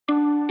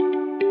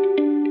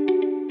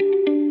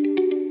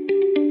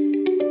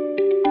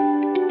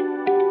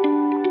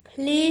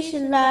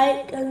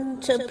like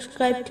and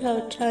subscribe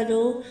to our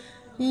channel.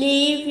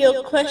 Leave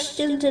your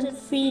questions and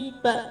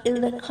feedback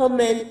in the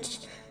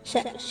comments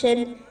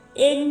section.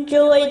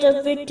 Enjoy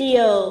the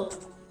video.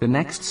 The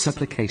next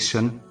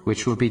supplication,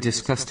 which will be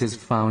discussed, is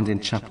found in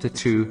chapter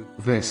 2,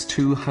 verse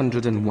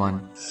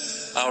 201.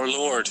 Our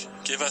Lord,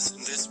 give us in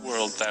this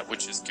world that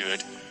which is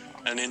good,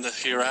 and in the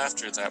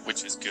hereafter that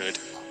which is good,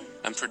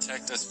 and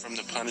protect us from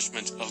the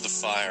punishment of the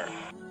fire.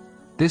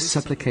 This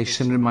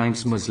supplication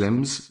reminds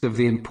Muslims of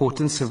the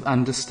importance of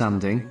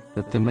understanding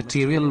that the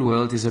material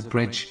world is a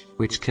bridge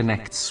which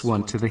connects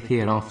one to the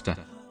hereafter.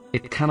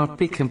 It cannot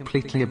be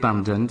completely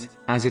abandoned,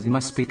 as it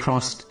must be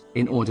crossed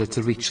in order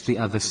to reach the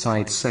other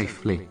side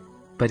safely.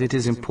 But it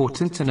is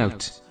important to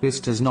note, this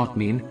does not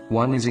mean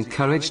one is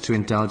encouraged to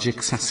indulge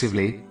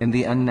excessively in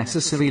the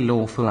unnecessary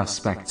lawful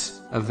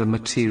aspects of the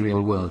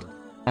material world.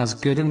 As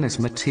good in this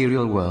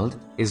material world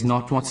is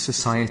not what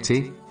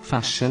society,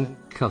 fashion,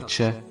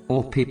 culture,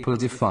 or people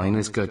define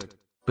as good.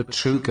 But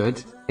true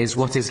good is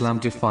what Islam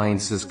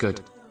defines as good.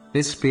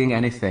 This being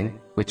anything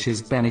which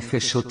is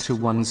beneficial to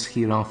one's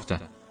hereafter.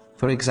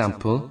 For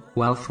example,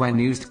 wealth when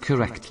used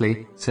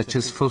correctly, such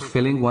as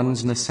fulfilling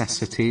one's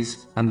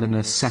necessities and the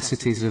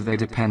necessities of their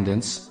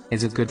dependents,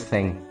 is a good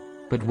thing.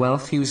 But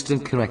wealth used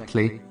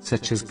incorrectly,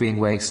 such as being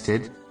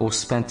wasted or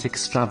spent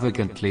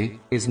extravagantly,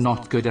 is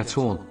not good at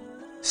all.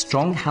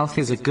 Strong health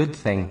is a good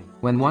thing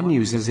when one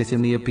uses it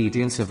in the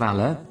obedience of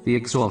Allah, the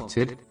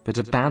Exalted, but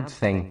a bad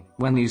thing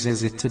when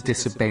uses it to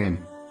disobey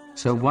Him.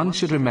 So one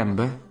should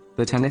remember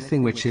that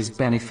anything which is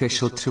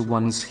beneficial to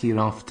one's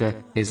hereafter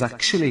is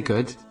actually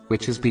good,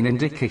 which has been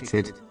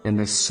indicated in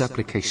this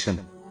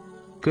supplication.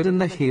 Good in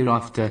the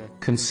hereafter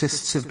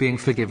consists of being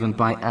forgiven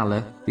by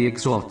Allah, the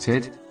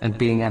Exalted, and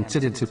being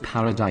entered into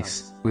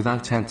paradise,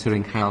 without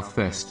entering hell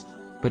first.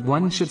 But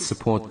one should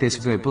support this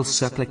verbal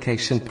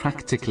supplication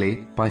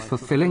practically by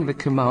fulfilling the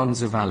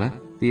commands of Allah,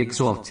 the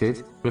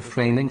Exalted,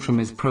 refraining from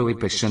His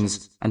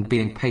prohibitions, and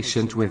being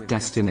patient with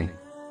destiny.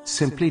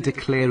 Simply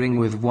declaring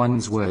with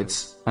one's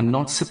words, and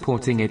not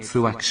supporting it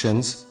through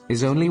actions,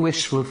 is only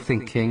wishful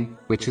thinking,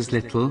 which has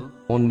little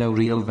or no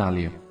real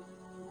value.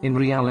 In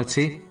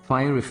reality,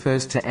 fire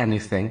refers to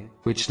anything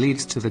which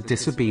leads to the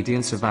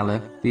disobedience of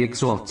Allah, the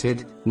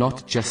Exalted,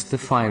 not just the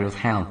fire of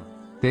hell.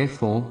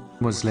 Therefore,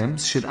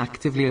 Muslims should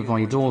actively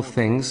avoid all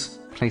things,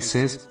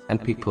 places,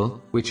 and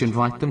people which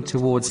invite them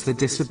towards the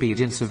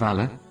disobedience of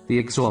Allah, the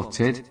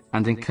Exalted,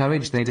 and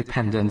encourage their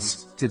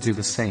dependents to do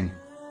the same.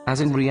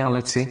 As in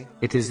reality,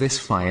 it is this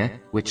fire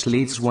which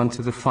leads one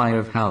to the fire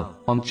of hell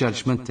on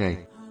Judgment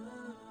Day.